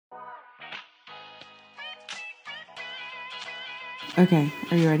Okay,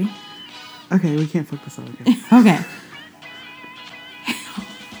 are you ready? Okay, we can't fuck this up again. Okay.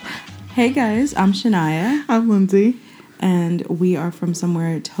 Hey guys, I'm Shania. I'm Lindsay. And we are from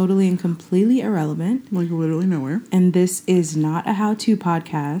somewhere totally and completely irrelevant. Like literally nowhere. And this is not a how-to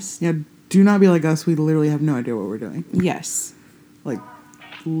podcast. Yeah, do not be like us. We literally have no idea what we're doing. Yes. Like,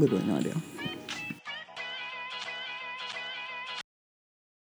 literally no idea.